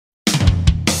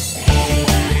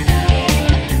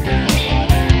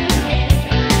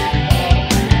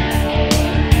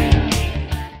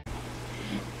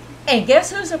And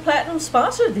guess who's a platinum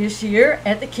sponsor this year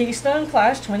at the Keystone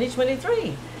Clash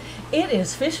 2023? It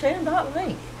is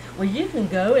FishFam.link, where you can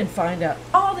go and find out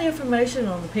all the information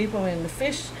on the people in the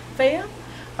Fish Fam,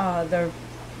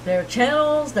 their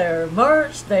channels, their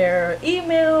merch, their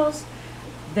emails,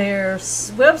 their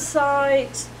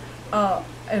websites,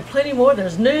 and plenty more.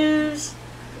 There's news.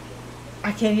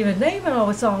 I can't even name it all.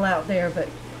 It's all out there, but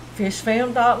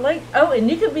FishFam.link. Oh,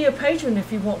 and you can be a patron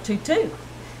if you want to too,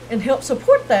 and help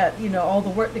support that. You know, all the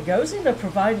work that goes into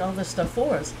providing all this stuff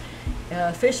for us.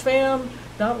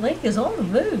 FishFam.link is on the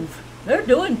move. They're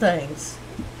doing things.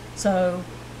 So,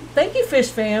 thank you,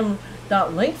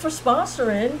 FishFam.link, for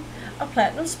sponsoring a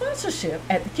platinum sponsorship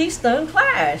at the Keystone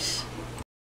Clash.